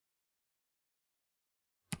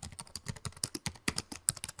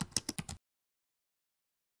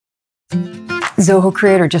Zoho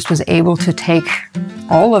Creator just was able to take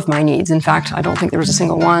all of my needs. In fact, I don't think there was a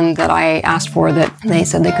single one that I asked for that they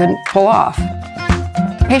said they couldn't pull off.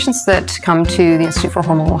 Patients that come to the Institute for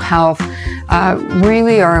Hormonal Health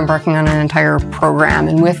really are embarking on an entire program,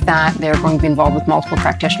 and with that they're going to be involved with multiple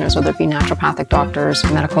practitioners, whether it be naturopathic doctors,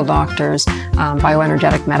 medical doctors,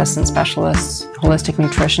 bioenergetic medicine specialists, holistic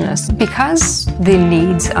nutritionists. Because the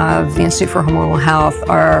needs of the Institute for Hormonal Health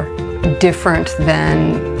are different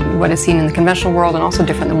than what is seen in the conventional world and also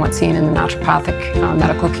different than what's seen in the naturopathic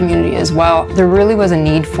medical community as well, there really was a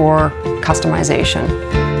need for customization.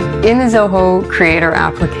 In the Zoho Creator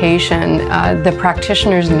application, the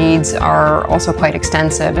practitioner's needs are also quite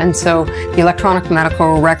extensive, and so the electronic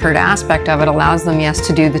medical record aspect of it allows them, yes,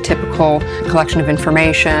 to do the typical collection of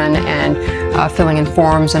information and filling in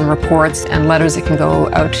forms and reports and letters that can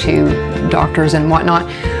go out to doctors and whatnot,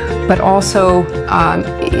 but also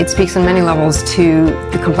it speaks on many levels to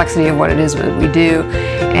the complexity of what it is that we do.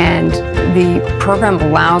 And the program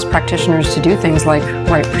allows practitioners to do things like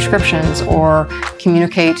write prescriptions or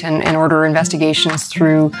communicate and order investigations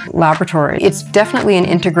through laboratory. It's definitely an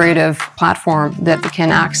integrative platform that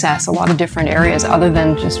can access a lot of different areas other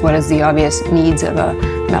than just what is the obvious needs of a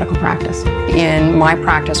medical practice. In my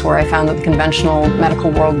practice, where I found that the conventional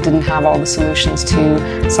medical world didn't have all the solutions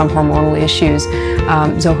to some hormonal issues,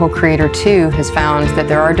 Zoho Creator 2 has found that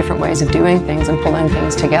there are different ways of doing things and pulling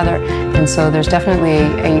things together, and so there's definitely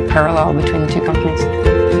a parallel between the two companies.